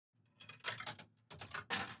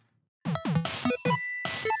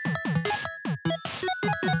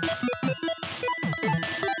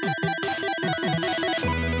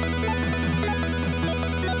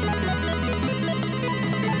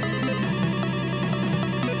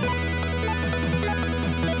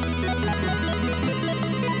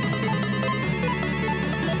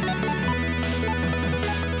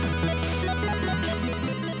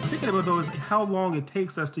know though is how long it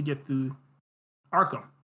takes us to get through Arkham,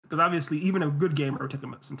 because obviously even a good gamer would take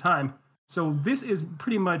some time. So this is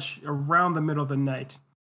pretty much around the middle of the night.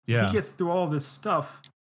 Yeah. He gets through all this stuff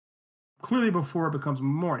clearly before it becomes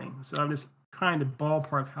morning. So I'm just trying to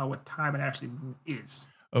ballpark what time it actually is.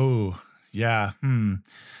 Oh, yeah.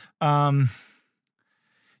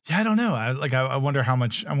 Yeah, I don't know. I wonder how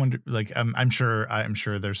much. I'm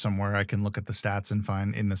sure there's somewhere I can look at the stats and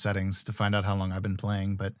find in the settings to find out how long I've been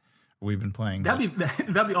playing, but we've been playing. That'd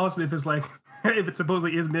be awesome if it's like if it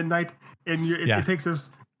supposedly is midnight and it takes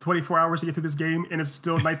us 24 hours to get through this game and it's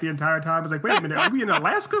still night the entire time. It's like, wait a minute, are we in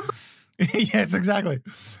Alaska? Yes, exactly.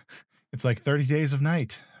 It's like 30 days of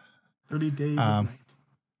night. 30 days of night.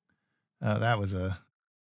 That was a.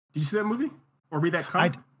 Did you see that movie or read that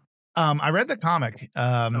comic? I read the comic.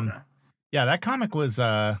 Okay. Yeah, that comic was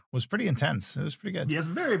pretty intense. It was pretty good. Yes,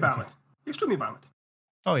 very violent. Okay. Extremely violent.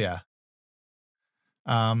 Oh yeah.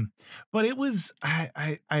 But it was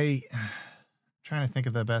I trying to think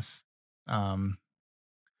of the best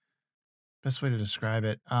way to describe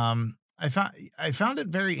it. I found it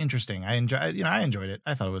very interesting. I enjoyed it.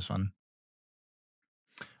 I thought it was fun.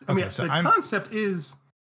 I mean, the concept is,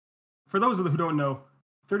 for those of you who don't know,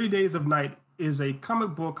 30 Days of Night is a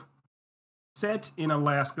comic book set in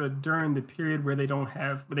Alaska during the period where they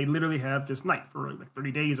literally have just night for like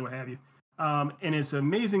 30 days or what have you. And it's an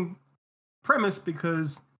amazing premise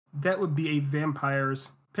because that would be a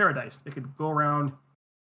vampire's paradise. They could go around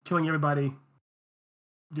killing everybody,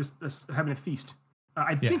 just having a feast.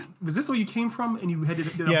 I think, was this where you came from and you had to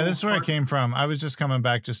do this is where I came from. I was just coming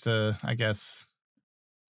back just to, I guess,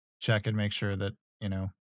 check and make sure that, I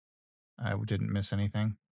didn't miss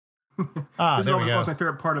anything. This is almost my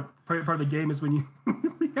favorite part of the game is when you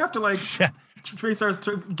have to like Trace starts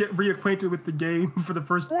to get reacquainted with the game for the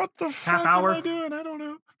first half hour. What the fuck am I doing? I don't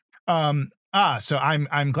know. So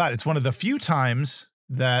I'm glad. It's one of the few times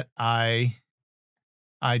that I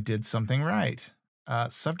did something right.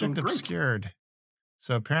 Subject obscured.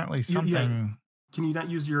 So apparently something. Can you not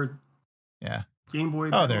use your Game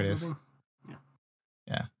Boy? Oh, there it is.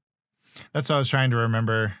 Yeah. That's what I was trying to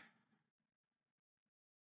remember.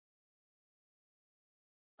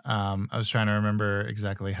 I was trying to remember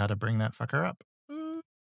exactly how to bring that fucker up.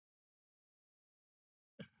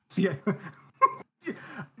 Yeah.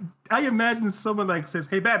 I imagine someone like says,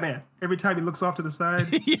 "Hey, Batman," every time he looks off to the side.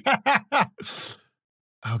 Yeah.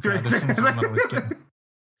 Oh god, this one's what I'm always getting.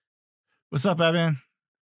 What's up, Batman?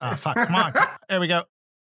 Ah, fuck! Come on, there we go.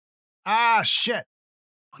 Ah, shit!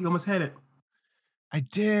 You almost had it. I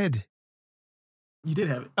did. You did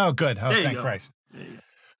have it. Oh, good. Oh, thank Christ.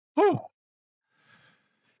 Whew.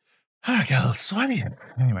 I got a little sweaty.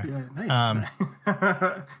 Anyway. Yeah, nice.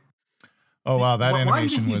 Oh wow, that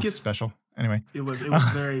animation was special. Anyway, it was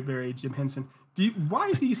very, very Jim Henson. Why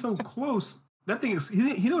is he so close? That thing is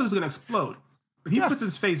he knows it's gonna explode, but he puts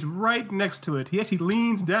his face right next to it. He actually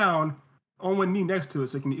leans down on one knee next to it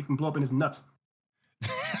so it can blow up in his nuts.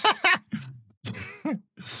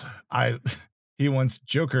 He wants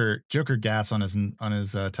Joker gas on his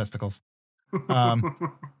testicles.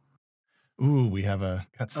 Ooh, we have a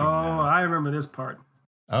cutscene. Oh, now. I remember this part.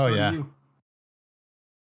 Oh yeah.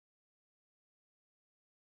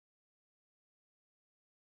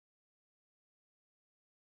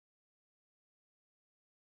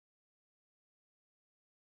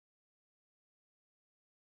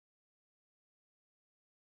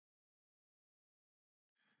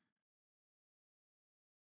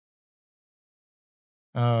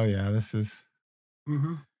 Oh yeah, this is.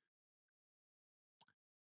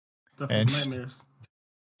 Stuff from nightmares.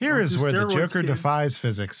 Here is where the Joker defies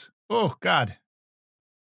physics. Oh God,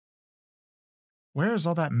 where is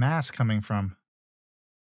all that mass coming from?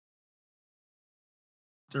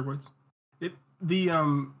 Steroids. The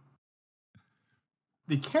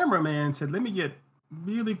cameraman said, "Let me get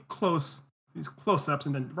really close, these close-ups,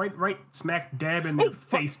 and then right smack dab in their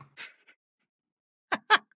face."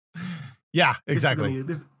 Yeah, exactly.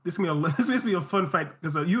 This is gonna be a fun fight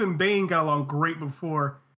because you and Bane got along great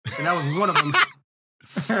before, and that was one of them.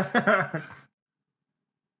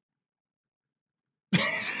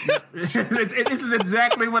 This is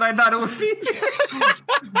exactly what I thought it would be.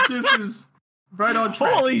 This is right on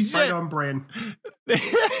track. Holy shit! Right on brand.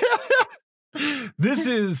 This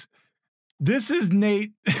is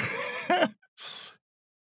Nate.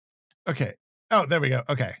 Okay. Oh, there we go.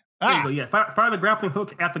 Okay. There you go. Yeah, fire the grappling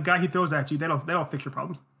hook at the guy he throws at you. That'll fix your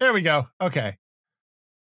problems. There we go. Okay.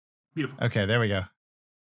 Beautiful. Okay, there we go.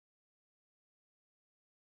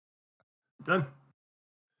 Done.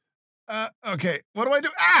 Okay. What do I do?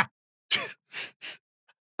 Ah!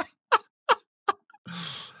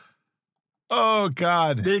 Oh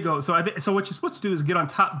God. There you go. So so what you're supposed to do is get on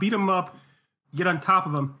top, beat them up, get on top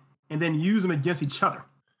of them, and then use them against each other.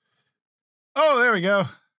 Oh, there we go.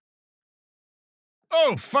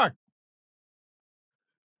 Oh, fuck.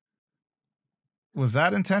 Was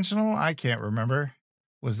that intentional? I can't remember.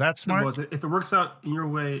 Was that smart? It was. If it works out in your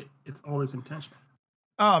way, it's always intentional.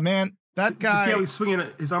 Oh, man. That guy. You see how he's swinging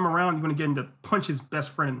his arm around? You want to get him to punch his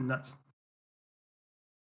best friend in the nuts.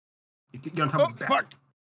 You get on top of his back. Fuck.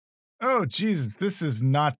 Oh, Jesus. This is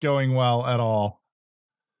not going well at all.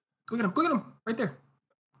 Go get him. Go get him. Right there.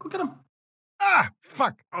 Go get him. Ah,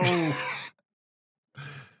 fuck. Oh.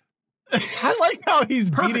 I like how he's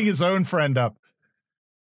beating his own friend up.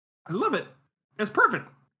 I love it. That's perfect.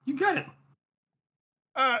 You got it.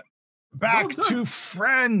 Back to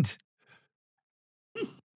friend.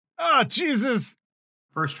 Oh, Jesus.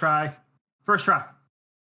 First try. First try.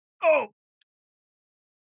 Oh.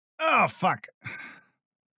 Oh, fuck.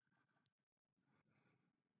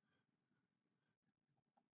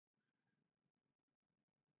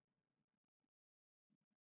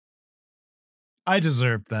 I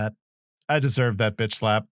deserved that. I deserved that bitch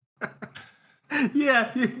slap.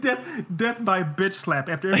 Yeah, death by bitch slap.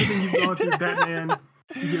 After everything you've gone through, Batman,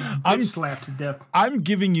 you get bitch slapped to death. I'm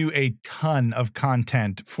giving you a ton of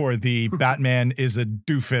content for the Batman is a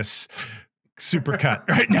doofus supercut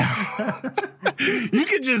right now. You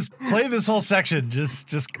could just play this whole section.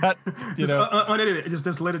 Just cut. You know, unedit it.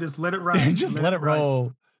 Just let it ride. Just let it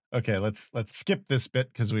roll. Okay, let's skip this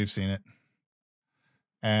bit because we've seen it.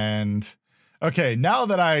 And okay, now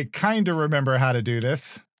that I kind of remember how to do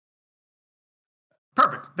this.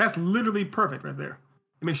 Perfect. That's literally perfect right there.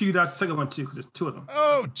 And make sure you dodge the second one too, because there's two of them.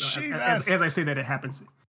 Oh, Jesus. As I say that, it happens.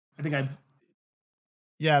 I think I.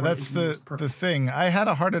 Yeah, that's the thing. I had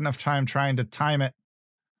a hard enough time trying to time it.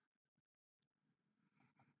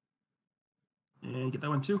 And you get that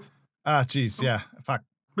one too. Ah, geez, yeah. Fuck.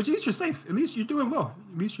 But at least you're safe. At least you're doing well.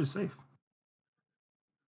 At least you're safe.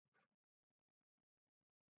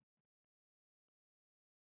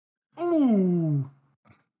 Oh,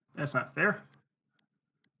 that's not fair.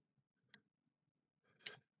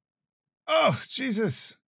 Oh,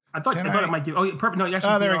 Jesus. I thought it might give. Oh, yeah, perfect. No, you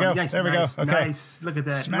actually. Oh, there we go. Nice, there we go. Okay. Nice. Look at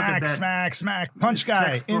that. Smack, smack, smack. Punch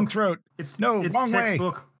guy textbook. in throat. It's wrong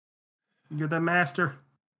textbook. way. You're the master.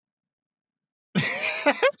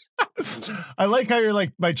 I like how you're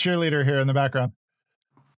like my cheerleader here in the background.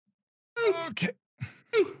 Hey. Okay.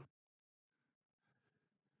 Hey.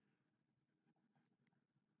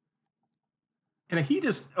 And he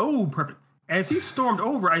just perfect. As he stormed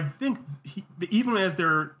over, I think even as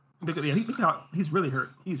they're look how he's really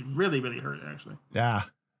hurt. He's really hurt actually. Yeah.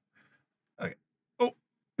 Okay. Oh,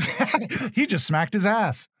 he just smacked his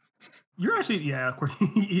ass. You're actually of course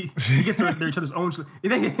he gets they're each other's own.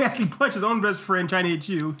 And then he actually punched his own best friend trying to hit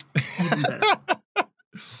you. Even better.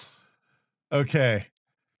 Okay,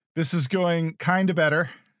 this is going kind of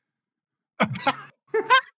better.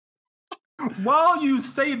 While you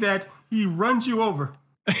say that, he runs you over.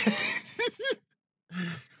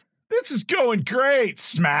 This is going great.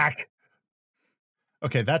 Smack.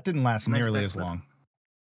 Okay, that didn't last nearly as clip. long.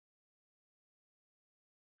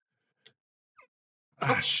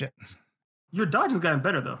 Ah, shit. Your dodging's gotten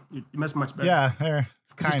better though. You messed much better. Yeah, there.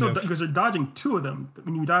 Because you're dodging two of them.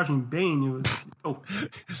 When you were dodging Bane, it was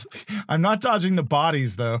I'm not dodging the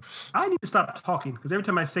bodies though. I need to stop talking because every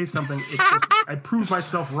time I say something, I prove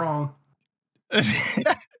myself wrong.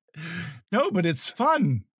 No, but it's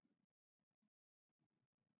fun.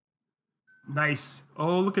 Nice.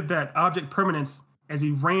 Oh, look at that object permanence as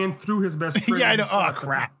he ran through his best friend. Yeah, I know. Oh,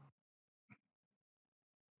 crap.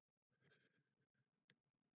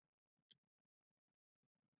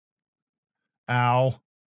 Ow.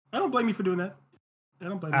 I don't blame you for doing that. I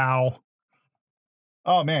don't blame you. Ow.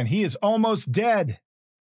 Oh, man, he is almost dead.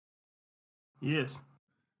 He is.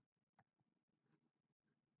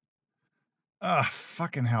 Ah,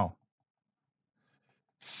 fucking hell.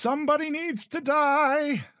 Somebody needs to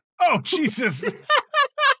die. Oh, Jesus. You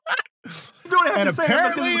don't have and to say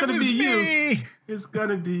apparently it's going to be me. You. It's going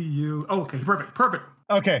to be you. Oh, okay, perfect.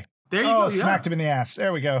 Okay. There you go. Smacked him in the ass.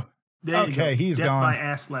 There we go. There you go. He's Death gone. by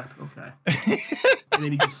ass slap. Okay. And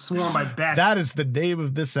then he gets swarmed by bats. That is the name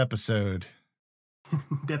of this episode.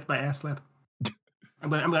 Death by ass slap. I'm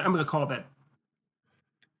gonna call that.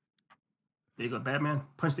 There you go, Batman.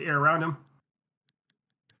 Punch the air around him.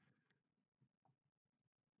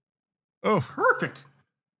 Oh, perfect.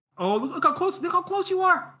 Oh, look how close you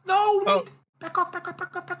are. No, wait. Back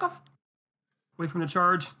off. Wait from the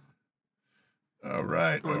charge. All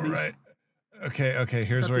right. Okay.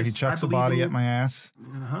 Here's where he chucks a body at my ass.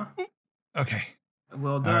 Uh-huh. Okay.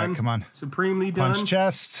 Well done. All right, come on. Supremely done. Punch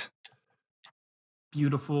chest.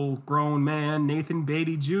 beautiful grown man, Nathan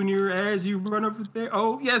Beatty Jr., as you run over there.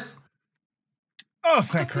 Oh, yes. Oh,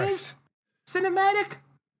 thank Christ. Cinematic.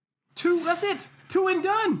 2, that's it. 2 and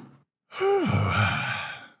done. Ooh,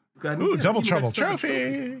 double trouble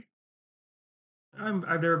trophy.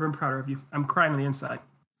 I've never been prouder of you. I'm crying on the inside.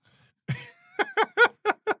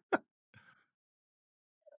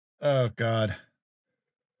 Oh, God.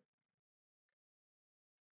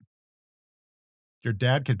 Your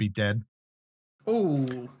dad could be dead. Oh,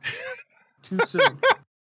 too soon.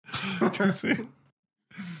 Too soon.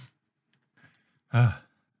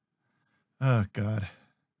 Oh, God.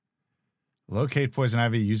 Locate Poison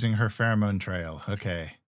Ivy using her pheromone trail.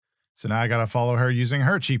 Okay. So now I got to follow her using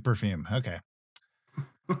her cheap perfume. Okay.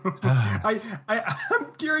 I'm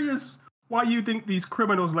curious why you think these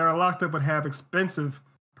criminals that are locked up would have expensive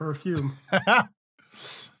perfume.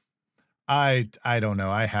 I don't know.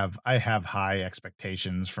 I have high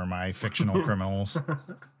expectations for my fictional criminals.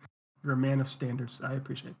 You're a man of standards. I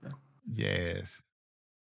appreciate that. Yes.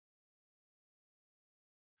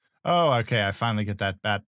 Oh, okay. I finally get that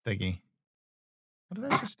bat thingy. What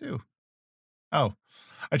did I just do? Oh,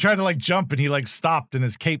 I tried to like jump and he like stopped and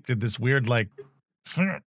his cape did this weird like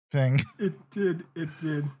thing. It did.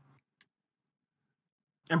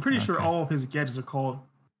 I'm pretty sure all of his gadgets are called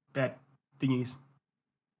bat thingies.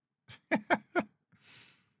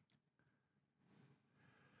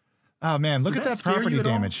 Oh man, look at that property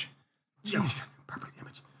damage. Jeez. Property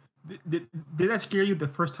damage. Did that scare you the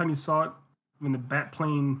first time you saw it when the bat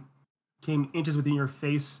plane came inches within your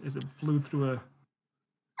face as it flew through a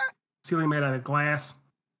ceiling made out of glass?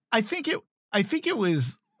 I think it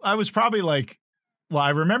was, I was probably like, well, I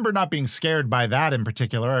remember not being scared by that in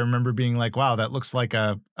particular. I remember being like, wow, that looks like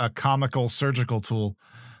a comical surgical tool.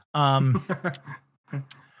 But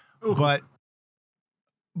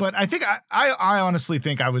I think I honestly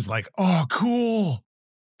think I was like, oh, cool.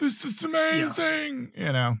 This is amazing. Yeah.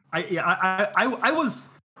 You know, I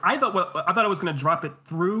thought I was going to drop it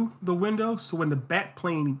through the window. So when the bat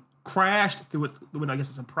plane crashed through the window, I guess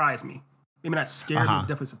it surprised me. Maybe not scared me, it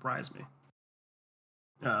definitely surprised me.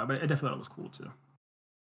 But I definitely thought it was cool too.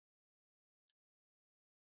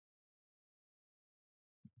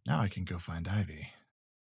 Now I can go find Ivy.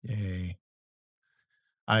 Yay.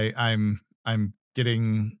 I'm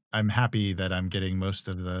happy that I'm getting most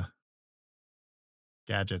of the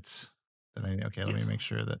gadgets that let me make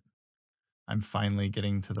sure that I'm finally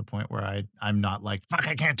getting to the point where I'm not like, fuck,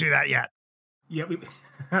 I can't do that yet. Yeah.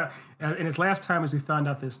 And his last time as we found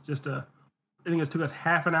out this I think it took us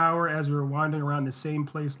half an hour as we were wandering around the same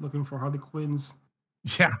place looking for Harley Quinn's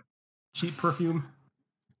cheap perfume.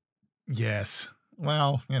 Yes.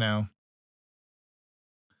 Well, you know.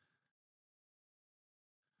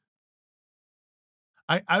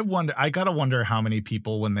 I gotta wonder how many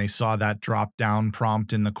people, when they saw that drop down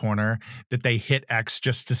prompt in the corner, that they hit X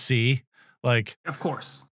just to see. Like, of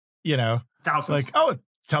course. You know. Thousands. Like, oh, it's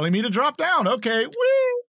telling me to drop down. Okay. Woo!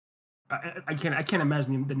 I can't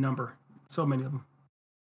imagine the number. So many of them.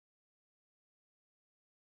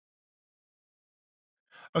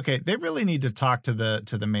 Okay, they really need to talk to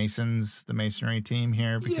the Masons, the masonry team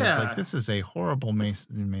here, because like this is a horrible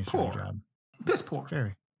masonry job. Piss poor.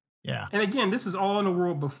 Very. Yeah. And again, this is all in the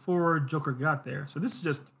world before Joker got there. So this is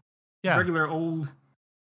just regular old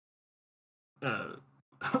like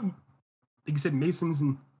you said, Masons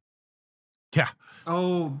and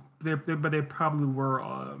oh, but they probably were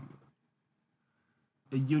a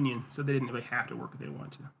union, so they didn't really have to work if they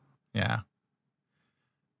wanted to. Yeah.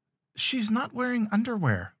 She's not wearing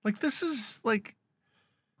underwear. Like, this is like...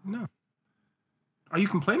 No. Are you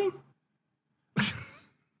complaining?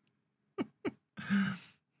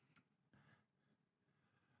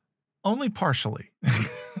 Only partially.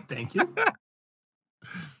 Thank you.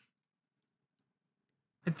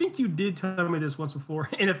 I think you did tell me this once before,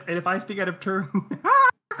 and if I speak out of turn,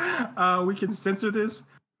 we can censor this.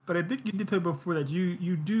 But I think you did tell me before that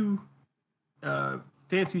you do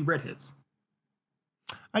fancy redheads.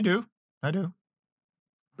 I do.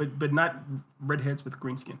 But not redheads with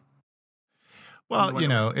green skin. Well, you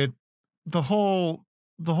know, the whole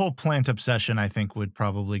plant obsession, I think, would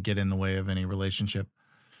probably get in the way of any relationship.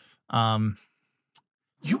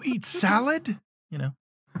 You eat salad? You know.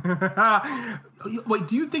 Wait,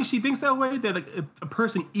 do you think she thinks that way? That like a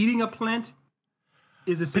person eating a plant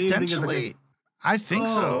is the same thing as like I think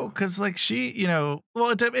so, because like she, you know, well,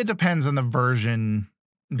 it depends on the version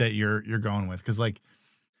that you're going with, because like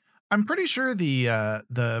I'm pretty sure the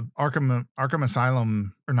Arkham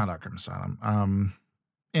Asylum, or not Arkham Asylum,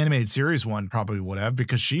 animated series one probably would have,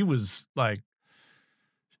 because she was like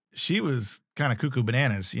she was kind of cuckoo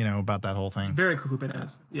bananas, you know, about that whole thing. Very cuckoo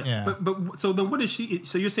bananas. Yeah. Yeah. But so then what does she eat?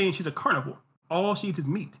 So you're saying she's a carnivore. All she eats is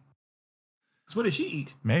meat. So what does she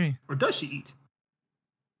eat? Maybe. Or does she eat?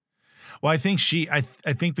 Well, I think I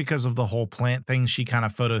think because of the whole plant thing, she kind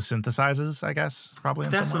of photosynthesizes, I guess, probably.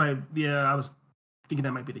 That's what I was thinking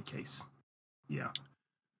that might be the case. Yeah.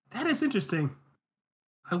 That is interesting.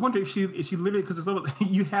 I wonder if she literally, because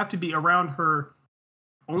you have to be around her,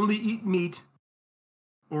 only eat meat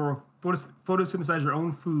or photosynthesize your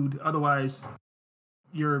own food. Otherwise,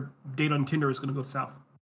 your date on Tinder is going to go south.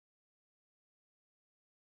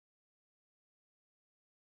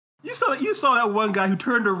 You saw that one guy who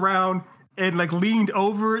turned around and like leaned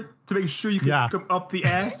over it to make sure you could come up the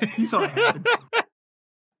ass. You saw it happen.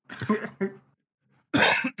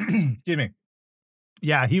 Excuse me.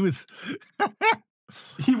 Yeah, he was.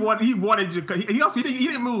 he wanted you to. He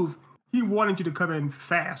didn't move. He wanted you to come in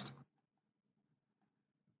fast.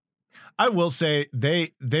 I will say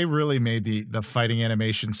they really made the fighting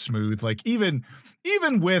animation smooth. Like even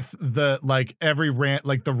with the like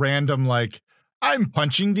the random like I'm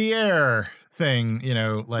punching the air thing, you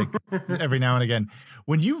know, like every now and again.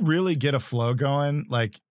 When you really get a flow going,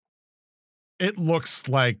 like it looks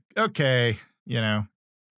like okay, you know.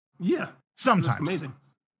 Yeah. Sometimes. It looks amazing.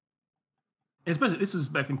 Especially this was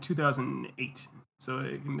back in 2008. So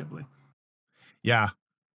it can definitely. Yeah.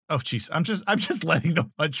 Oh jeez. I'm just letting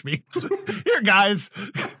them punch me. Here, guys.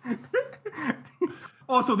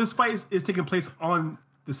 Also, this fight is taking place on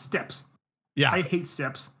the steps. Yeah. I hate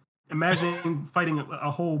steps. Imagine fighting a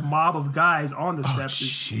whole mob of guys on the steps.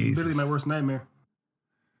 It's literally my worst nightmare.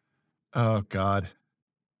 Oh God.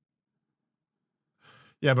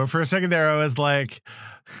 Yeah, but for a second there, I was like,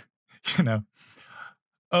 you know,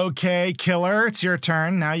 okay, killer, it's your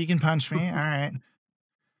turn. Now you can punch me. All right.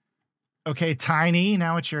 Okay, Tiny,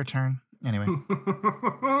 now it's your turn. Anyway.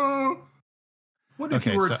 What if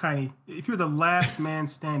you were Tiny? If you were the last man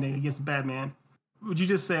standing against Batman, would you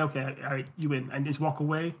just say, okay, all right, you win, and just walk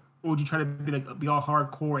away? Or would you try to be all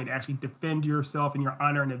hardcore and actually defend yourself and your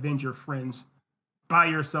honor and avenge your friends by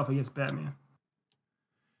yourself against Batman?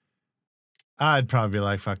 I'd probably be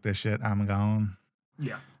like, fuck this shit, I'm gone.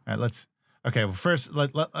 Yeah. All right, okay, well, first,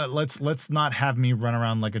 let's not have me run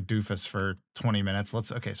around like a doofus for 20 minutes.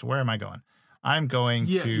 Okay, so where am I going? I'm going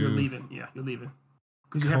to... you're leaving. Yeah, you're leaving.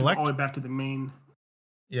 Because you have to go all the way back to the main...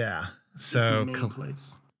 Yeah, so... main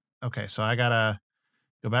place. Okay, so I gotta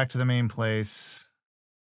go back to the main place.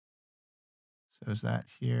 So is that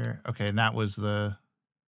here? Okay, and that was the...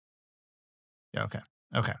 Yeah,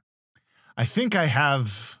 okay. I think I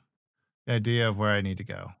have the idea of where I need to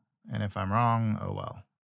go. And if I'm wrong, oh well.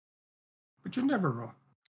 But you're never wrong.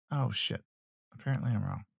 Oh, shit. Apparently I'm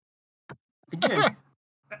wrong. Again,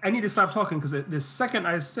 I need to stop talking because the second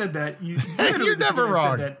I said that, you're never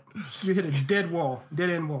wrong. Said that, you hit a dead end wall. Dead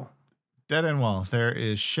end wall. There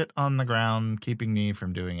is shit on the ground keeping me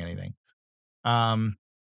from doing anything.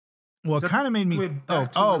 Well, it kind of made me.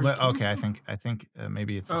 But okay. I think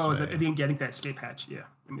maybe it's. Oh, is it? I didn't get that escape hatch. Yeah.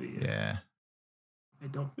 Yeah. I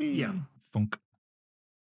don't. Yeah. Funk.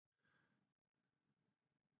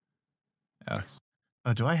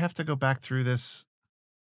 Oh, do I have to go back through this?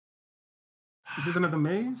 Is this another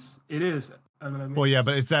maze? It is another maze. Well, yeah,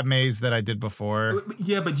 but it's that maze that I did before.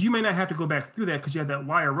 Yeah, but you may not have to go back through that because you have that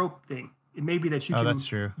wire rope thing. It may be that you can. That's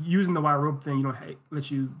true. Using the wire rope thing, you don't let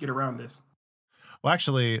you get around this. Well,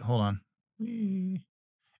 actually, hold on.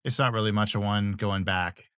 It's not really much of one going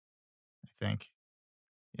back, I think.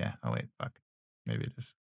 Yeah. Oh, wait. Fuck. Maybe it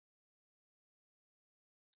is.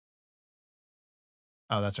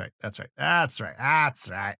 Oh, that's right.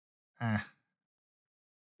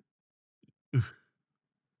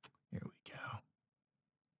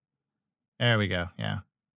 Here we go. Yeah.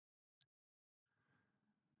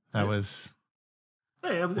 That was...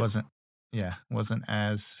 Hey, that wasn't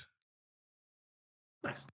as...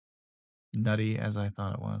 Nice. Nutty as I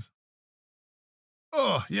thought it was.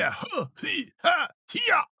 Oh, yeah.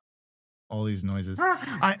 All these noises.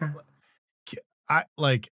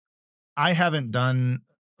 I haven't done,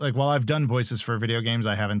 like, while I've done voices for video games,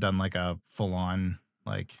 I haven't done like a full on,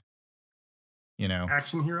 like, you know,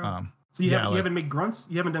 action hero. So you haven't made grunts?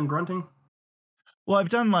 You haven't done grunting? Well, I've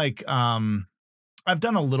done like, I've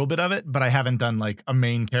done a little bit of it, but I haven't done like a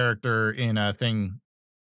main character in a thing,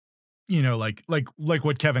 you know, like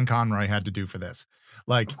what Kevin Conroy had to do for this.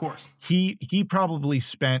 Like, of course, he probably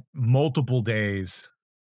spent multiple days.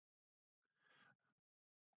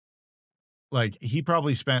 Like, he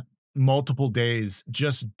probably spent multiple days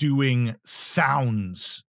just doing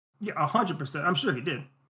sounds. Yeah, 100%. I'm sure he did.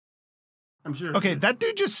 Okay, that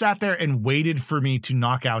dude just sat there and waited for me to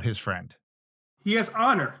knock out his friend. He has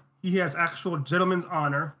honor. he has actual gentleman's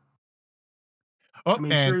honor. Oh, I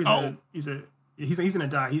mean, and sure, he's gonna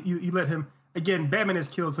die. You let him again. Batman has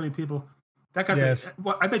killed so many people. That guy's yes. like,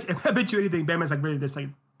 well, I bet you anything. Batman's like ready to just like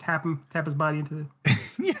tap his body into.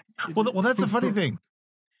 Yeah. Well, that's the funny thing.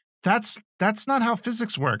 That's not how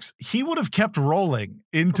physics works. He would have kept rolling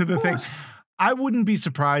into the thing. I wouldn't be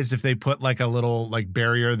surprised if they put like a little like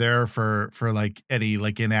barrier there for like any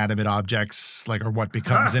like inanimate objects, like, or what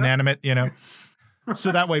becomes inanimate, you know?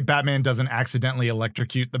 So that way Batman doesn't accidentally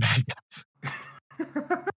electrocute the bad guys.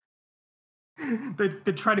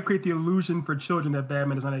 They try to create the illusion for children that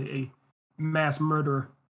Batman is not a mass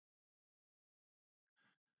murderer.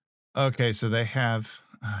 Okay, so they have,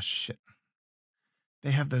 oh shit.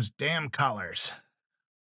 They have those damn collars.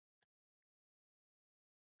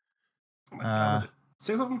 Oh my God, was it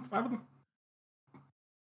 6 of them? 5 of them?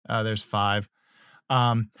 There's 5.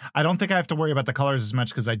 I don't think I have to worry about the colors as much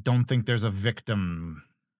because I don't think there's a victim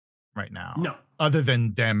right now. No. Other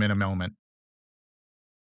than them in a moment.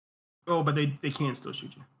 Oh, but they can still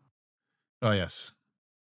shoot you. Oh, yes.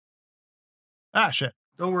 Ah, shit.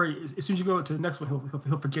 Don't worry. As soon as you go to the next one,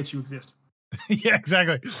 he'll forget you exist. Yeah,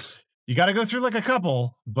 exactly. You got to go through like a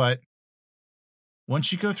couple, but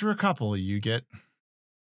once you go through a couple, you get...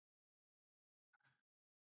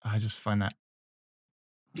 I just find that...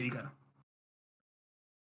 Yeah, you got to.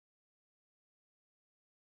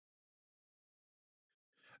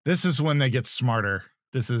 This is when they get smarter.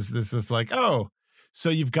 This is like, oh, so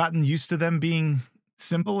you've gotten used to them being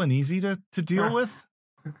simple and easy to deal with?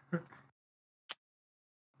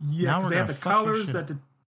 Yeah, because they have the collars that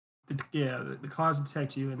the collars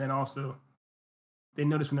detect you, and then also they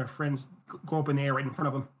notice when their friends go up in the air right in front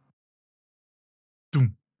of them.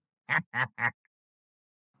 Doom.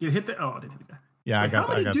 You hit the I didn't hit the guy. Yeah, Wait, how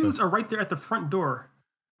many dudes are right there at the front door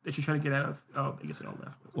that you're trying to get out of? Oh, I guess they all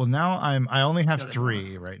left. Well, now I only have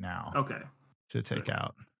 3 right now. Okay. To take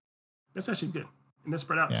out. That's actually good. And they're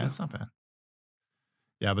spread out too. Yeah, it's not bad.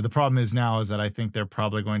 Yeah, but the problem is now is that I think they're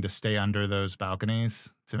probably going to stay under those balconies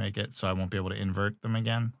to make it so I won't be able to invert them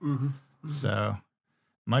again. Mm-hmm. Mm-hmm. So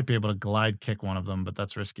might be able to glide kick one of them, but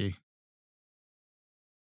that's risky.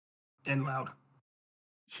 And loud.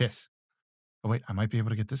 Yes. Oh wait, I might be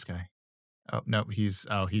able to get this guy. Oh no, he's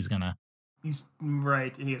gonna. He's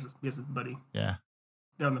right. He has a buddy. Yeah.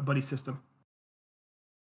 They're on the buddy system.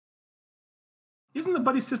 Isn't the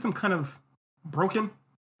buddy system kind of broken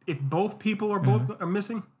if both people are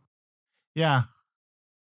missing? Yeah.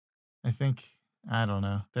 I think, I don't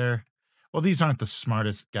know. These aren't the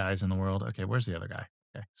smartest guys in the world. Okay, where's the other guy?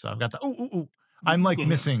 Okay, so I've got I'm like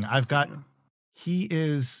missing. I've got, he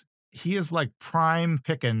is like prime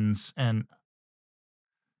pickings and.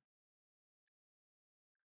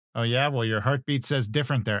 Oh yeah, well your heartbeat says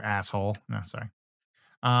different there, asshole. No, sorry.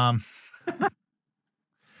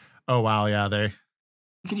 Oh wow, yeah,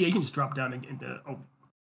 you can just drop down and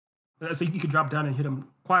so you can drop down and hit him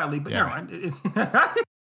quietly, but never mind.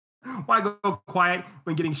 Why go quiet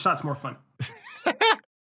when getting shot's more fun?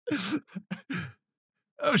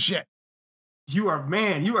 Oh shit. You are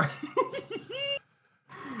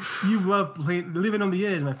you love living on the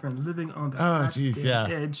edge, my friend. Living on the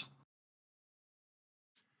edge.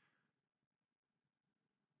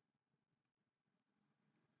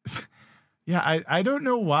 Yeah, I don't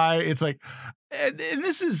know why it's like, and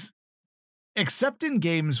this is, except in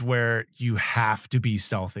games where you have to be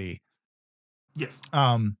stealthy. Yes.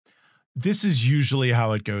 This is usually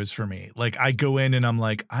how it goes for me. Like I go in and I'm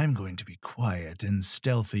like, I'm going to be quiet and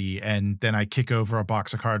stealthy. And then I kick over a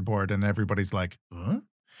box of cardboard and everybody's like, huh?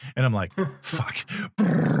 And I'm like, fuck,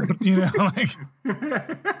 you know, like.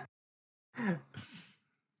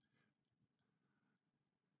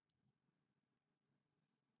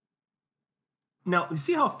 Now, you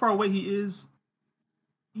see how far away he is?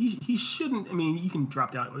 He shouldn't. I mean, you can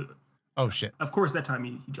drop down. Oh, shit. Of course, that time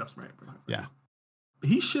he jumps right. Yeah. But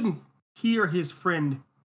he shouldn't hear his friend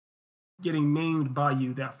getting named by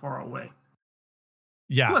you that far away.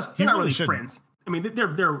 Yeah. Plus, they're not really friends. I mean,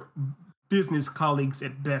 they're business colleagues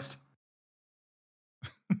at best.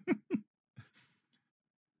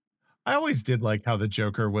 I always did like how the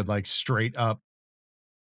Joker would like straight up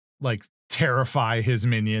like terrify his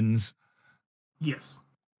minions. Yes.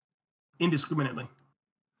 Indiscriminately.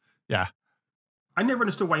 Yeah. I never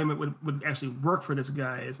understood why it would actually work for this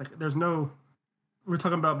guy. It's like there's no. We were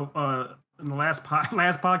talking about in the last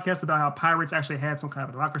podcast about how pirates actually had some kind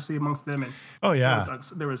of democracy amongst them, and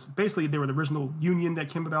there was the original union that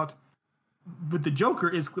came about. With the Joker,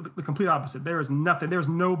 is the complete opposite. There is nothing. There's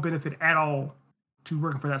no benefit at all to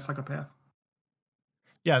working for that psychopath.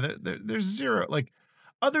 Yeah, there's zero, like,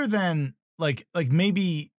 other than like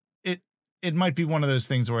maybe it might be one of those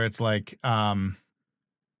things where it's like dumb.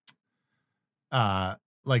 Oh,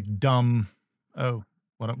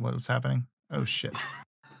 what was happening? Oh shit.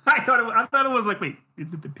 I thought it was like, wait,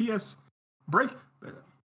 did the PS break?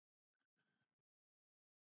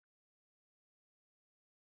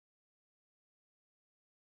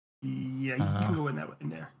 Yeah, you can go in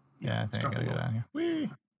there. Yeah, I think I gotta get out of here.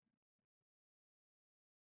 Whee!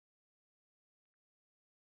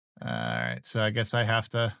 All right, so I guess I have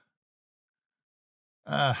to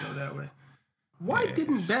go that way. Why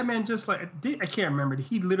didn't Batman just I can't remember. Did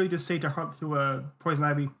he literally just say to Poison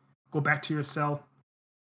Ivy, "Go back to your cell"?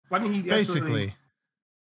 Why didn't he basically?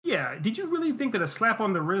 Yeah. Did you really think that a slap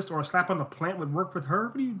on the wrist or a slap on the plant would work with her?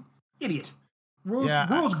 What are you, idiot?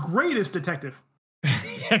 World's greatest detective.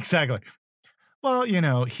 Exactly. Well,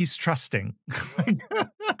 he's trusting.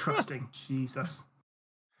 Trusting, Jesus.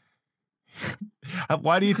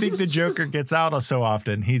 Why do you think the Joker gets out so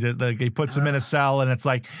often? He puts him in a cell, and it's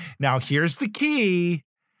like, now here's the key.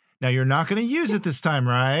 Now you're not going to use it this time,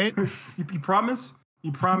 right? You promise?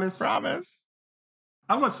 You promise? Promise.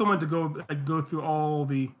 I want someone to dig through all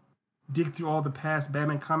the past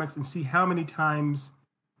Batman comics and see how many times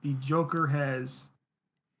the Joker has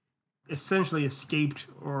essentially escaped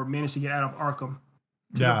or managed to get out of Arkham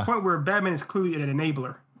to the point where Batman is clearly an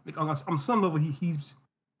enabler. Like on some level, he's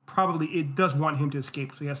probably, it does want him to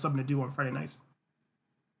escape, so he has something to do on Friday nights.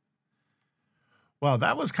 Well,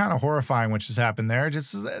 that was kind of horrifying, which has happened there.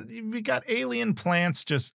 Just we got alien plants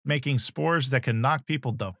just making spores that can knock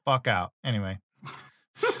people the fuck out. Anyway.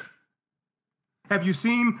 Have you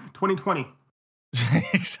seen 2020?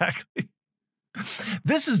 Exactly.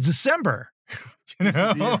 This is December. We had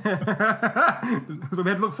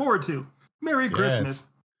to look forward to. Merry Christmas.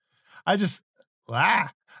 I just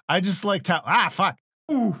liked how fuck.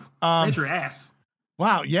 Oof. Hit your ass.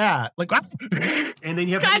 Wow, yeah. Like, and then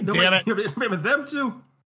you have them too.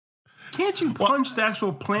 Can't you punch the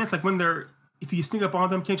actual plants like when if you sneak up on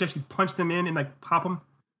them, can't you actually punch them in and like pop them?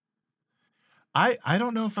 I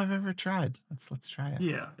don't know if I've ever tried. Let's try it.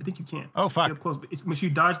 Yeah, I think you can. Oh fuck. Get close. But you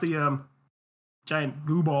dodge the giant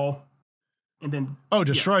goo ball and then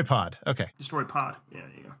destroy pod. Okay. Destroy pod. Yeah, there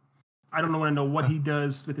you go. I don't want to know what he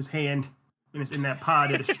does with his hand when it's in that pod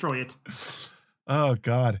to destroy it. Oh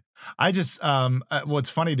God. I just what's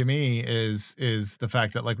funny to me is the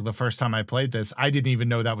fact that like the first time I played this, I didn't even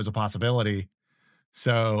know that was a possibility.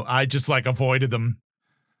 So I just like avoided them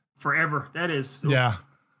forever. That is yeah.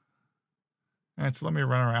 All right, so let me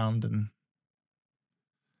run around and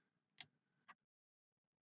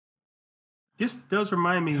this does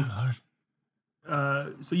remind me.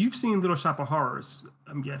 So you've seen Little Shop of Horrors,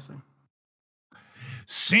 I'm guessing.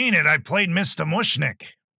 Seen it. I played Mr.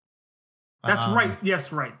 Mushnick. That's right.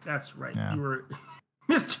 Yes, right. That's right. Yeah. You were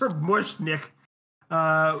Mr. Mushnick.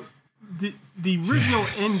 The original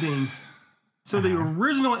ending. So the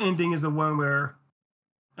original ending is the one where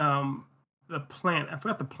the plant, I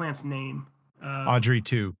forgot the plant's name. Audrey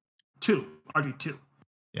 2. Audrey 2.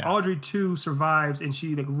 Yeah. Audrey 2 survives and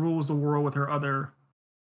she like rules the world with her other.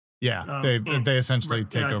 Yeah, they essentially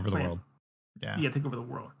take over the world. Yeah. Yeah, take over the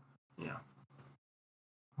world. Yeah.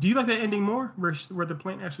 Do you like that ending more, where the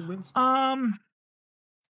plant actually wins? I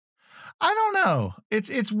don't know.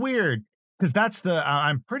 It's weird because that's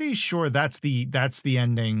I'm pretty sure that's the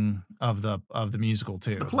ending of the musical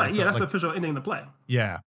too. The play, that's the official ending of the play.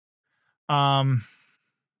 Yeah. I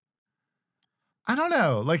don't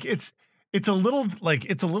know. Like it's a little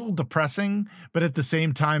depressing, but at the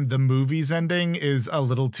same time, the movie's ending is a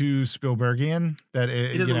little too Spielbergian that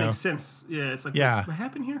it doesn't make sense. Yeah, it's like what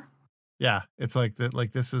happened here? Yeah, it's like that.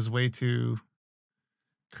 Like this is way too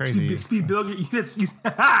crazy. Spielbergian.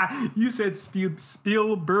 You said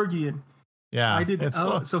Spielbergian. Yeah, I did.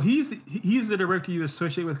 So he's the director you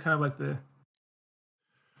associate with kind of like the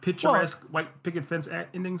picturesque white picket fence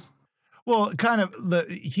endings. Well, kind of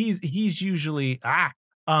he's usually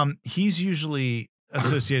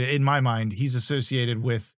associated in my mind. He's associated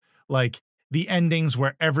with like the endings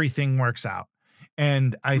where everything works out,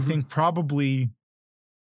 and I think probably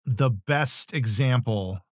the best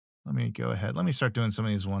example. Let me go ahead. Let me start doing some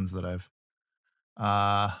of these ones that I've.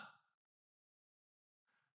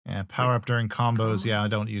 Power up during combos. Yeah, I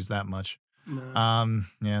don't use that much. No.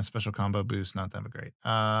 Special combo boost, not that great.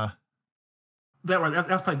 That's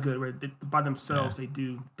probably good. Where by themselves they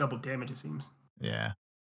do double damage. It seems. Yeah.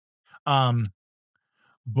 But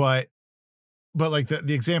like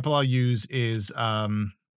the example I'll use is a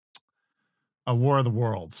War of the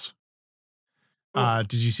Worlds.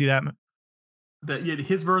 Did you see that?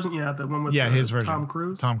 His version. Yeah, the one with his version.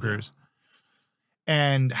 Tom Cruise.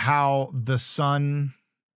 And how the sun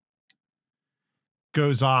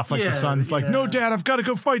goes off. Like the son's like, no, Dad, I've got to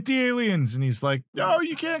go fight the aliens. And he's like, no,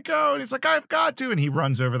 you can't go. And he's like, I've got to. And he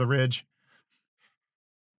runs over the ridge.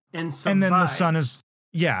 And then the son is,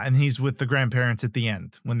 and he's with the grandparents at the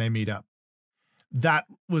end when they meet up. That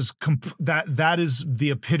was that is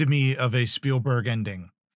the epitome of a Spielberg ending.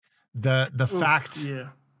 The fact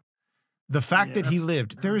that he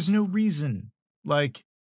lived, there is no reason. Like,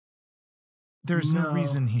 there's no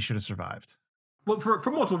reason he should have survived. Well, for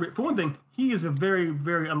one thing, he is a very,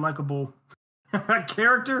 very unlikable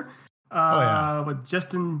character. With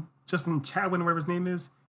Justin Chatwin, whatever his name is.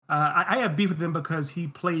 I have beef with him because he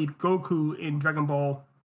played Goku in Dragon Ball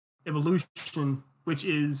Evolution, which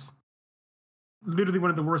is literally one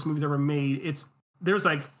of the worst movies ever made. There's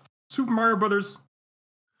like Super Mario Brothers,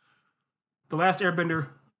 The Last Airbender,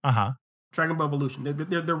 Dragon Ball Evolution.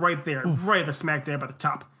 They're right there, right at the smack dab at the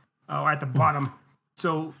top, or at the bottom.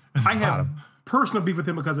 So I have personal beef with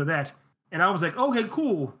him because of that. And I was like, okay,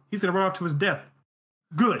 cool. He's gonna run off to his death.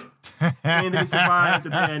 Good. And then he survives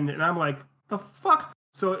at the end, and I'm like, the fuck.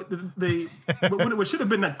 So what should have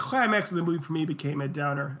been the climax of the movie for me became a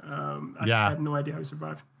downer. I have no idea how he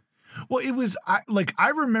survived. Well, it was I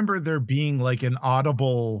remember there being like an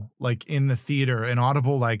audible, like in the theater, an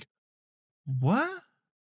audible like, what?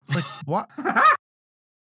 Like what?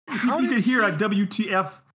 You could hear a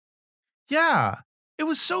WTF. Yeah. It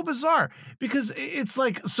was so bizarre because it's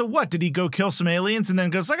like, so what? Did he go kill some aliens and then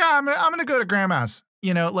goes like, I'm gonna go to grandma's?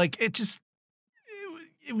 You know, like it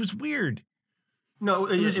was weird. No,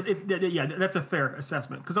 that's a fair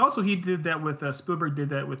assessment. Because also he did that with Spielberg did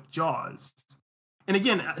that with Jaws. And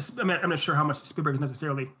again, I'm not sure how much Spielberg is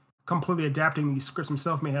necessarily completely adapting these scripts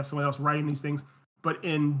himself. May have someone else writing these things. But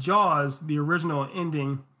in Jaws, the original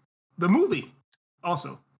ending, the movie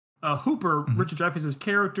also, Hooper, Richard Dreyfuss's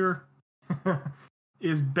character,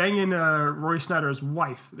 is banging Roy Schneider's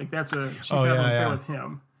wife. Like she's having an affair with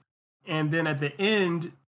him. And then at the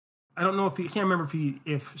end, I don't know if I can't remember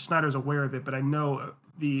if Schneider's aware of it, but I know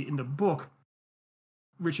in the book,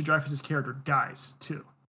 Richard Dreyfuss's character dies too.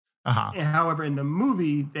 And however, in the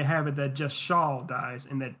movie, they have it that just Shaw dies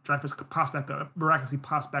and that Dreyfuss miraculously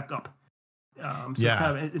pops back up. So it's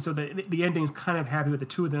kind of, so the ending is kind of happy with the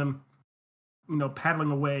two of them,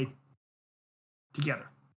 paddling away together.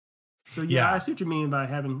 So I see what you mean by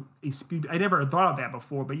having I never thought of that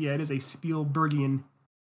before, but it is a Spielbergian.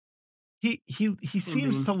 He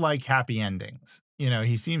seems to like happy endings.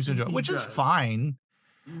 He seems to enjoy, which is fine.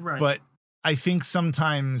 Right. But I think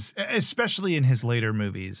sometimes, especially in his later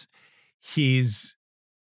movies, because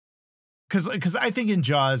I think in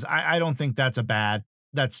Jaws, I don't think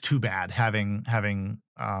that's too bad having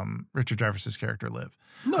Richard Dreyfuss's character live.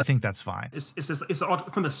 No, I think that's fine. It's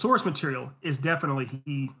from the source material. It's definitely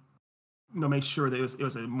he made sure that it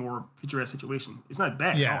was a more picturesque situation. It's not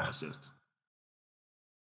bad at all. It's just.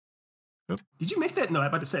 Did you make that? No, I'm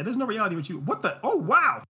about to say there's no reality with you. What the? Oh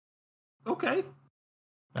wow. Okay.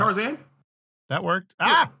 Tarzan. That worked.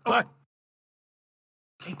 Fuck.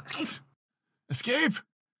 Escape.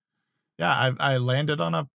 Yeah, I landed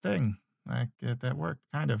on a thing. That worked.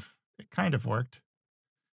 It kind of worked.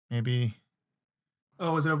 Maybe.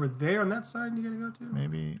 Oh, is it over there on that side you gotta go to?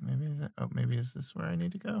 Maybe that. Oh, maybe is this where I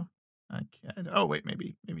need to go? I can't. Oh wait,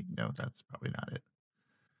 maybe no. That's probably not it.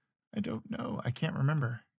 I don't know. I can't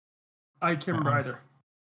remember. I can't remember either.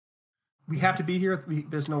 We have to be here.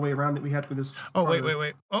 There's no way around it. We have to do this. Oh,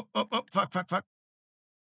 wait. Oh, fuck.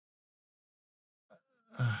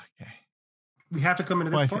 Okay. We have to come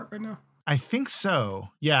into this part right now? I think so.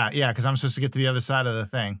 Yeah, because I'm supposed to get to the other side of the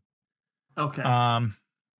thing. Okay.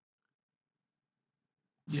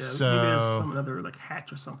 So maybe there's some other like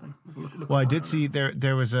hatch or something. Look I did see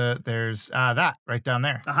there's that right down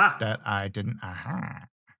there. That I didn't.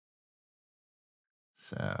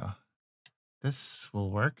 So this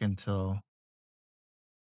will work until.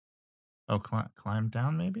 Oh, climb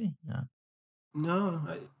down maybe? Yeah. No.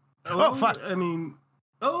 Fuck. I mean,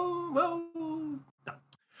 well. No.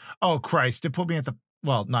 Oh Christ! It put me at the.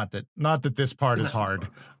 Well, not that this part is hard.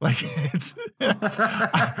 Like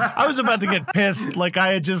I was about to get pissed. Like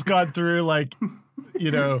I had just gone through like,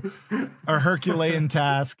 a Herculean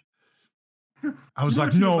task. I was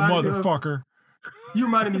like, no, motherfucker. You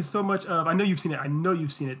reminded me so much of. I know you've seen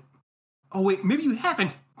it. Oh wait, maybe you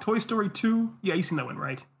haven't. Toy Story 2. Yeah, you've seen that one,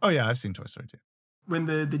 right? Oh yeah, I've seen Toy Story 2. When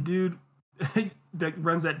the dude that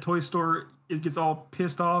runs that toy store gets all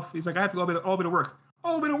pissed off. He's like, I have to go all the way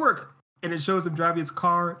to work. And it shows him driving his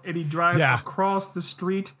car, and he drives across the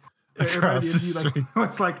street.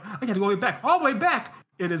 It's like, I got to go all the way back.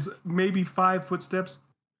 It is maybe 5 footsteps.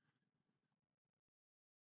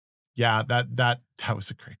 Yeah, that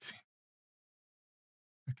was a great scene.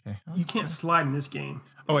 Okay. You can't slide in this game.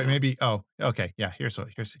 Oh wait, maybe. Oh, okay. Yeah. Here's what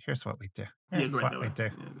we do. Here's right what we do. Yeah.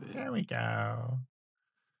 There we go.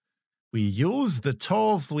 We use the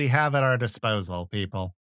tools we have at our disposal,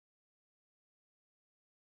 people.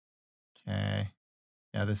 Okay.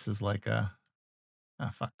 Yeah, this is like a. Oh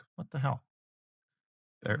fuck! What the hell?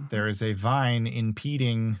 There is a vine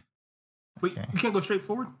impeding. Wait, you can't go straight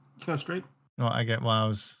forward. You can't go straight. Well,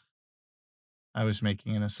 I was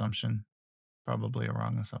making an assumption, probably a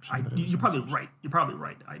wrong assumption. You're probably right. You're probably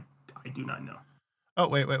right. I do not know. Oh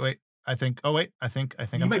wait. I think. Oh wait. I think.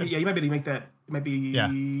 You might be able to make that. It might be. Yeah.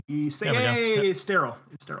 Say, hey, it's sterile.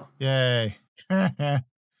 It's sterile. Yay.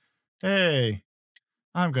 Hey,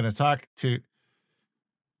 I'm gonna talk to.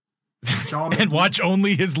 And watch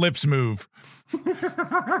only his lips move. The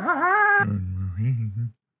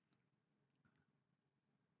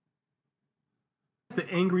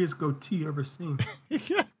angriest goatee you've ever seen.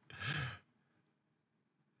 Yeah.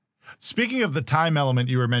 Speaking of the time element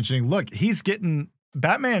you were mentioning, look,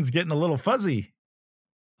 Batman's getting a little fuzzy.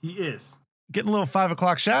 He is. Getting a little 5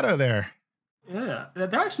 o'clock shadow there. Yeah.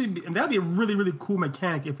 That'd be a really, really cool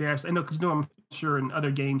mechanic if they actually, I know, because I'm sure in other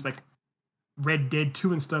games like Red Dead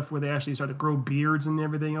 2 and stuff where they actually start to grow beards and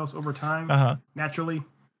everything else over time, naturally.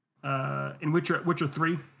 In Witcher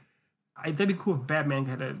 3, that'd be cool if Batman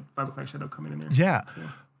had a 5 o'clock shadow coming in there. Yeah.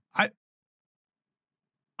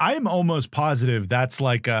 I'm almost positive that's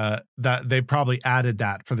like that they probably added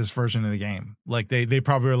that for this version of the game. Like they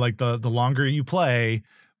probably were like the longer you play,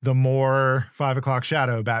 the more 5 o'clock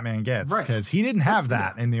shadow Batman gets, because he didn't have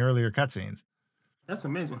that in the earlier cutscenes. That's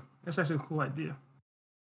amazing. That's actually a cool idea.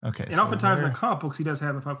 Okay. And oftentimes in the comic books, he does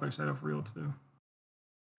have a 5 o'clock shadow for real too.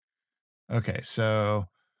 Okay, so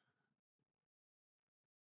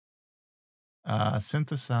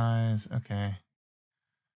synthesize. Okay.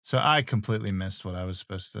 So I completely missed what I was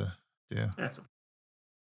supposed to do.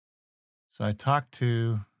 So I talked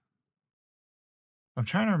to. I'm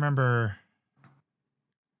trying to remember.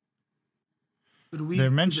 They're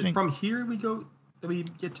mentioning from here we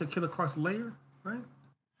get to Killer Croc's lair, right?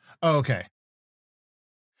 Oh, okay.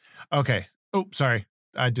 Okay. Oh, sorry.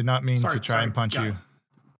 I did not mean to try and punch you.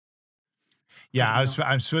 Yeah,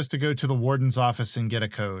 I'm supposed to go to the warden's office and get a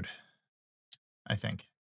code. I think.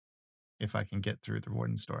 If I can get through the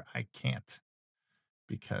warden's door. I can't.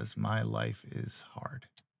 Because my life is hard.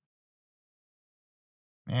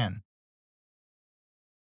 Man.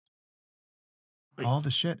 All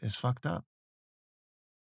the shit is fucked up.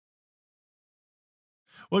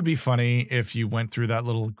 Would be funny if you went through that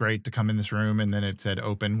little grate to come in this room and then it said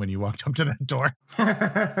open when you walked up to that door. And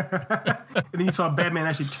then you saw Batman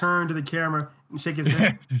actually turn to the camera and shake his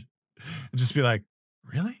head. Just be like,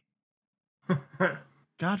 really?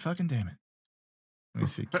 God fucking damn it. Let me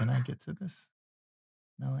see. Can I get to this?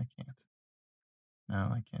 No, I can't.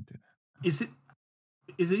 No, I can't do that.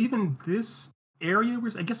 Is it even this area?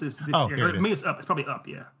 I guess it's this area. It maybe it's up. It's probably up,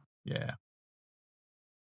 yeah. Yeah.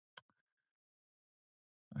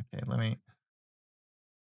 Okay, let me.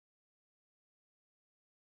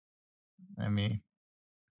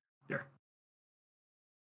 There.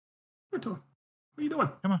 Give it to him. What are you doing?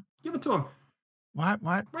 Come on. Give it to him. What?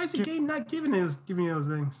 Why is the game not giving you those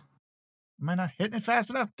things? Am I not hitting it fast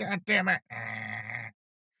enough? God damn it.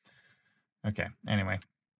 Okay, anyway.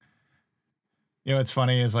 You know what's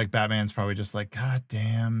funny is like Batman's probably just like, God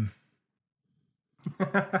damn.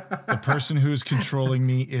 The person who's controlling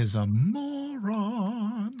me is a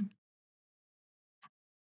moron.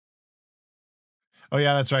 Oh,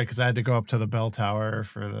 yeah, that's right, because I had to go up to the bell tower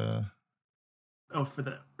for the... Oh, for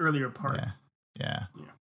the earlier part. Yeah.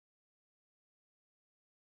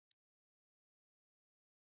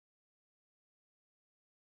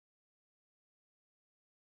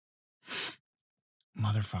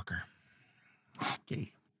 Motherfucker.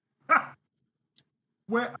 Okay.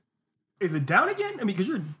 Where is it down again? I mean, because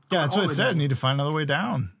you're... Yeah, that's what it said. I need to find another way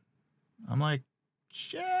down. I'm like,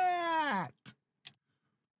 shit.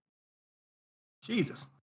 Jesus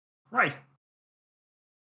Christ.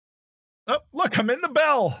 Oh, look, I'm in the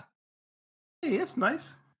bell. Hey, that's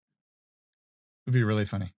nice. It'd be really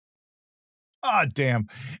funny. Ah, damn.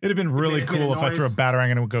 It'd have been really cool if I threw a batarang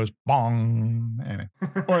and it goes bong. Anyway.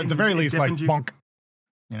 Or at the very least, like, bonk.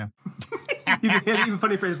 You know? Even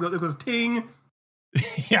funny phrase, it goes ting.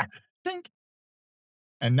 Yeah. Ting.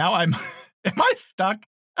 And now am I stuck?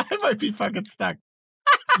 I might be fucking stuck.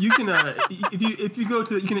 You can if you go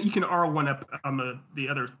to you can R1 up on the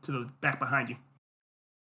other to the back behind you.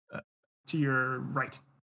 To your right.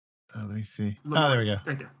 Oh, let me see. Oh, there we go.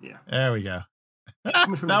 Right there. Yeah. There we go. That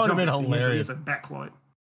would have been hilarious. He has a back claw.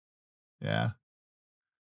 Yeah.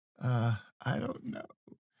 I don't know.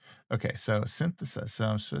 Okay, so synthesis. So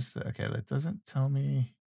I'm supposed to. Okay, that doesn't tell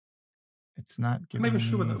me. It's not giving me. I'm not even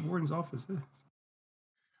sure what the warden's office is.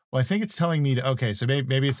 Well, I think it's telling me to. Okay, so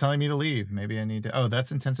maybe it's telling me to leave. Maybe I need to. Oh,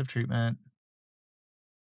 that's intensive treatment.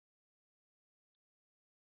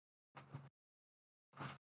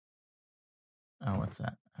 Oh, what's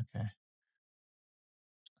that? Okay.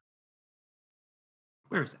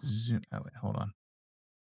 Where is it? Zoom. Oh, wait, hold on.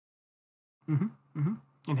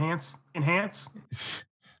 Enhance.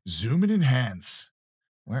 Zoom and enhance.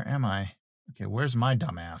 Where am I? Okay, where's my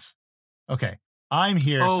dumbass? Okay, I'm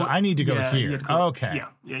here, so I need to go here. Okay.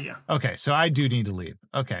 Yeah. Okay, so I do need to leave.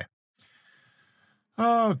 Okay.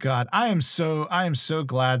 Oh God, I am so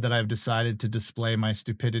glad that I've decided to display my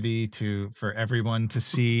stupidity for everyone to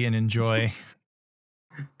see and enjoy.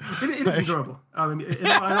 It is enjoyable. I mean, in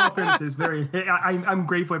all fairness, it's very. I'm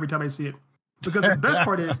grateful every time I see it, because the best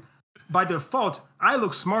part is, by default, I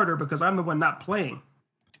look smarter because I'm the one not playing.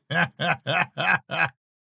 I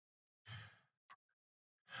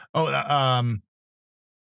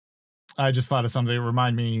just thought of something.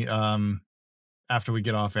 Remind me. After we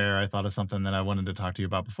get off air, I thought of something that I wanted to talk to you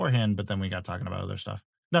about beforehand, but then we got talking about other stuff.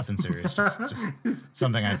 Nothing serious, just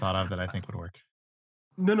something I thought of that I think would work.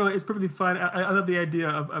 No, it's perfectly fine. I love the idea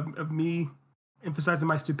of me emphasizing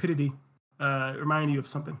my stupidity, reminding you of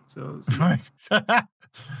something. So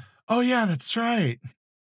oh yeah, that's right.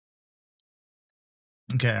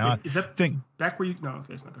 Okay, is that back where you? No,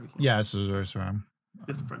 okay, it's not back. Yeah, this is where I'm.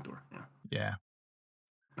 It's the front door. Yeah.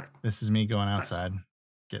 Right. This is me going outside, nice.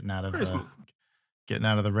 getting out of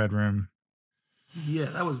the red room. Yeah,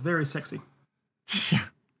 that was very sexy.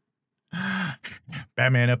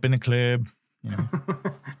 Batman up in the club, you know.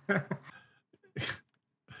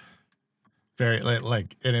 Very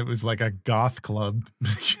like, and it was like a goth club,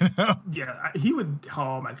 you know. Yeah, he would.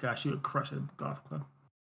 Oh my gosh, he would crush a goth club.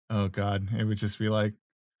 Oh God, it would just be like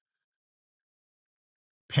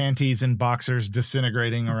panties and boxers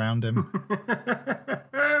disintegrating around him.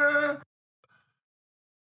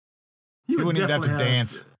 He wouldn't even have to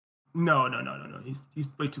dance. No. He's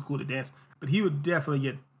way too cool to dance. But he would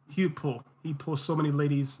definitely he'd pull so many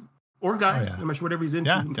ladies or guys. I'm not sure whatever he's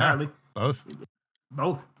into entirely. Yeah,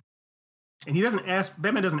 both. And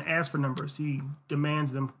Batman doesn't ask for numbers. He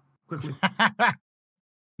demands them quickly.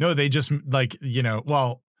 No, they just like,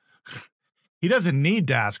 well, he doesn't need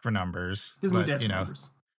to ask for numbers.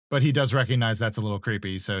 But he does recognize that's a little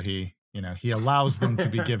creepy. So he allows them to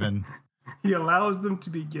be given. He allows them to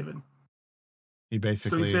be given. He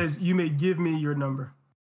basically. So he says, "You may give me your number."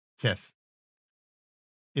 Yes.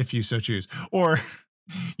 If you so choose. Or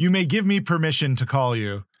you may give me permission to call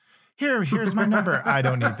you. Here's my number. I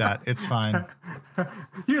don't need that. It's fine.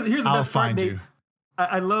 Here's the I'll best part, find Nate. you.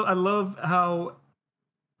 I love how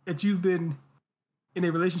that you've been in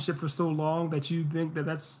a relationship for so long that you think that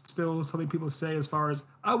that's still something people say as far as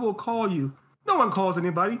I will call you. No one calls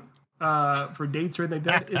anybody for dates or anything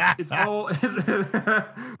like that. It's all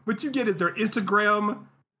what you get is their Instagram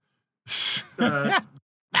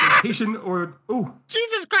location or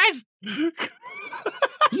Jesus Christ.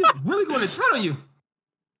 He's really going to tell you.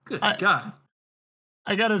 Good God.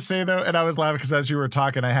 I gotta say though, and I was laughing because as you were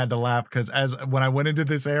talking, I had to laugh because when I went into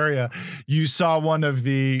this area, you saw one of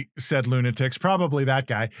the said lunatics, probably that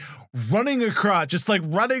guy, running across, just like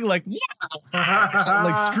running like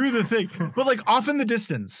through the thing, but like off in the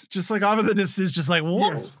distance, just like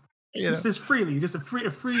whoa. Yes. Just freely, just a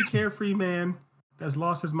free, carefree man that's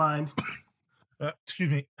lost his mind. Excuse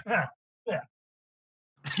me.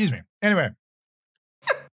 Excuse me. Anyway.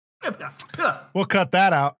 We'll cut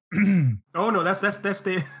that out. Oh no, that's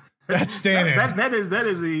staying. That's staying in. That is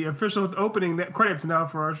the official opening credits now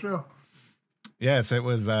for our show. Yes, it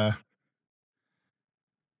was.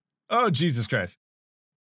 Oh Jesus Christ!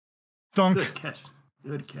 Thunk. Good catch.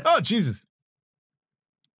 Oh Jesus!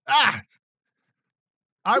 Ah!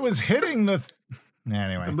 I was hitting the.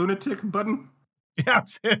 Anyway. The lunatic button. Yeah, I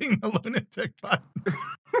was hitting the lunatic button.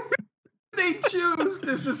 They choose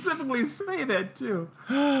to specifically say that too.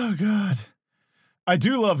 Oh God, I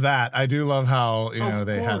do love that. I do love how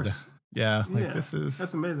they had.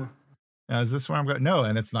 That's amazing. Is this where I'm going? No,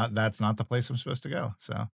 and it's not. That's not the place I'm supposed to go.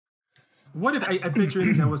 So, what if I picture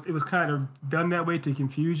that it was kind of done that way to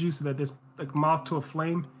confuse you, so that this like moth to a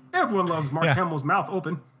flame. Everyone loves Mark Hamill's mouth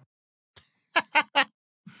open.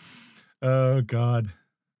 Oh God.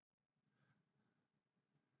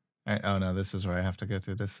 Oh no, this is where I have to go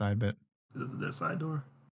through this side bit. The side door.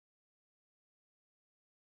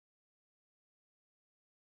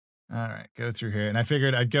 All right, go through here, and I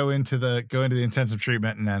figured I'd go into the intensive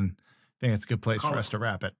treatment, and then I think it's a good place for us to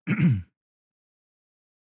wrap it.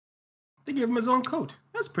 They gave him his own coat.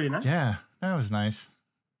 That's pretty nice. Yeah, that was nice.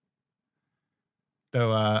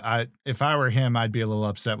 Though, if I were him, I'd be a little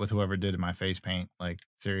upset with whoever did my face paint. Like,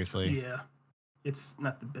 seriously. Yeah, it's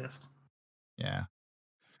not the best. Yeah.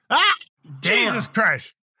 Ah! Damn. Jesus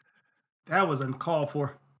Christ! That was uncalled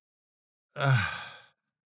for. Going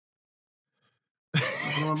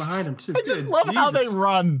behind him too. I just love how they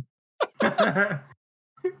run.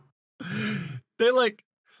 They like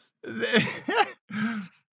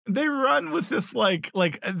they run with this like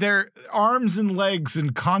their arms and legs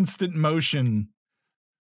in constant motion.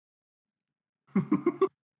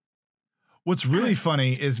 What's really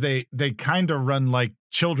funny is they kind of run like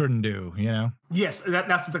children do, you know? Yes,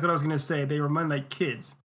 that's exactly what I was going to say. They run like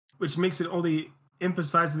kids, which makes it only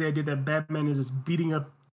emphasizes the idea that Batman is just beating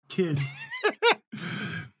up kids.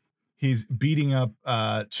 He's beating up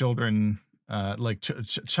children, like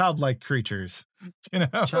childlike creatures, you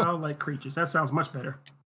know? Childlike creatures. That sounds much better.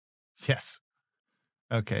 Yes.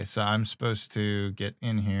 Okay, so I'm supposed to get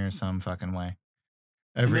in here some fucking way.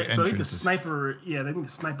 So I think the sniper, I think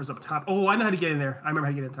the sniper's up top. Oh, I know how to get in there. I remember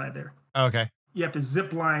how to get inside there. Okay. You have to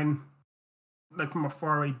zip line, like from a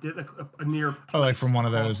far away, like a near. Oh, like from one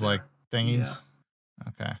of those like thingies. Yeah.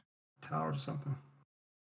 Okay. Towers or something.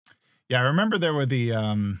 Yeah, I remember there were the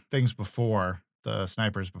things before, the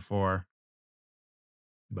snipers before,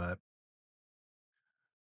 but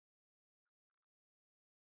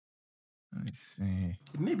let me see.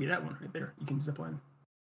 It may be that one right there. You can zip line.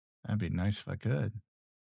 That'd be nice if I could.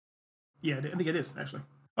 Yeah, I think it is actually.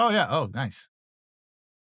 Oh yeah. Oh, nice.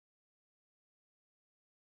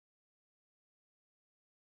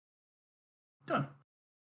 Done.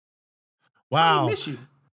 Wow. I miss you.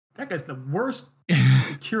 That guy's the worst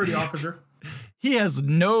security officer. He has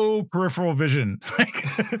no peripheral vision.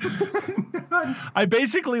 I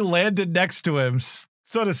basically landed next to him,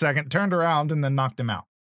 stood a second, turned around, and then knocked him out.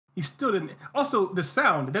 He still didn't. Also, the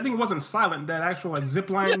sound. That thing wasn't silent. That actual like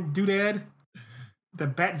zipline doodad. The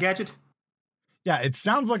bat gadget. Yeah, it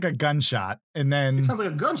sounds like a gunshot, and then it sounds like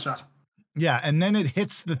a gunshot. Yeah, and then it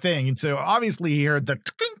hits the thing, and so obviously he heard the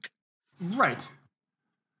right.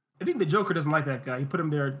 I think the Joker doesn't like that guy. He put him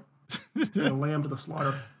there to lay him to the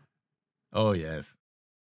slaughter. Oh yes.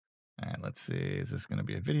 All right, let's see. Is this going to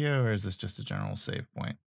be a video or is this just a general save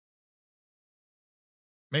point?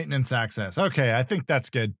 Maintenance access. Okay, I think that's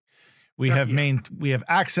good. We have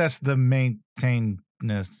accessed the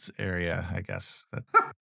maintenance area, I guess.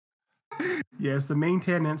 Yes, the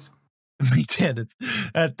maintenance. Maintenance.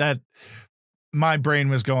 That my brain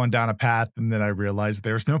was going down a path, and then I realized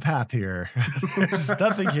there's no path here. There's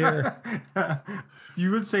nothing here.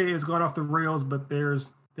 You would say it's gone off the rails, but there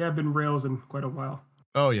have been rails in quite a while.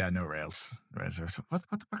 Oh yeah, no rails. What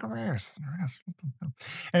the fuck are rails?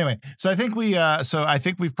 Anyway, so I think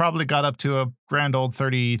we've probably got up to a grand old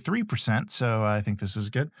 33%. So I think this is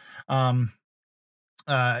good.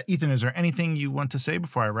 Ethan, is there anything you want to say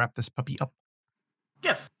before I wrap this puppy up?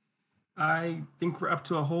 Yes. I think we're up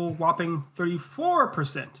to a whole whopping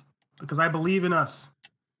 34% because I believe in us.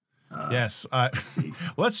 Yes.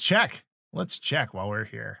 Let's check. Let's check while we're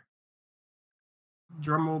here.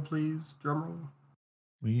 Drum roll, please. Drum roll.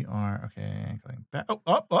 We are okay. Going back.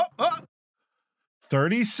 Oh.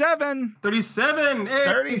 37. 37. Hey,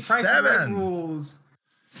 37 rules.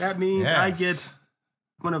 That means I get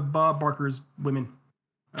one of Bob Barker's women.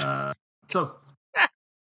 So.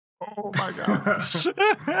 Oh my god.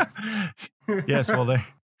 Yes. Well,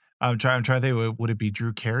 I'm trying to think. Would it be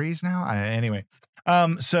Drew Carey's now? Anyway.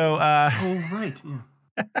 So. Oh right. Yeah.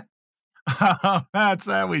 That's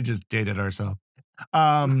we just dated ourselves.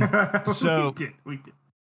 So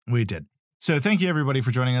we did. So thank you everybody for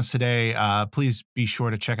joining us today. Please be sure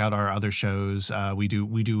to check out our other shows. We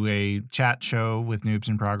do a chat show with Noobs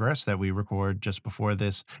in Progress that we record just before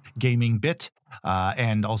this gaming bit.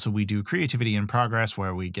 And also we do Creativity in Progress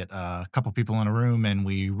where we get a couple people in a room and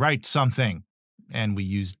we write something and we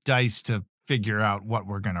use dice to figure out what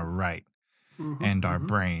we're going to write and our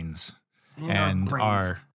brains and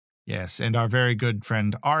our yes, and our very good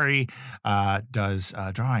friend Ari does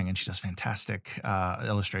drawing, and she does fantastic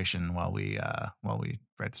illustration while we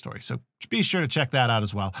write the story. So be sure to check that out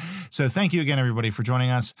as well. So thank you again, everybody, for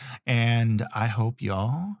joining us, and I hope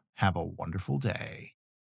y'all have a wonderful day.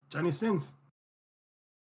 Johnny Sins.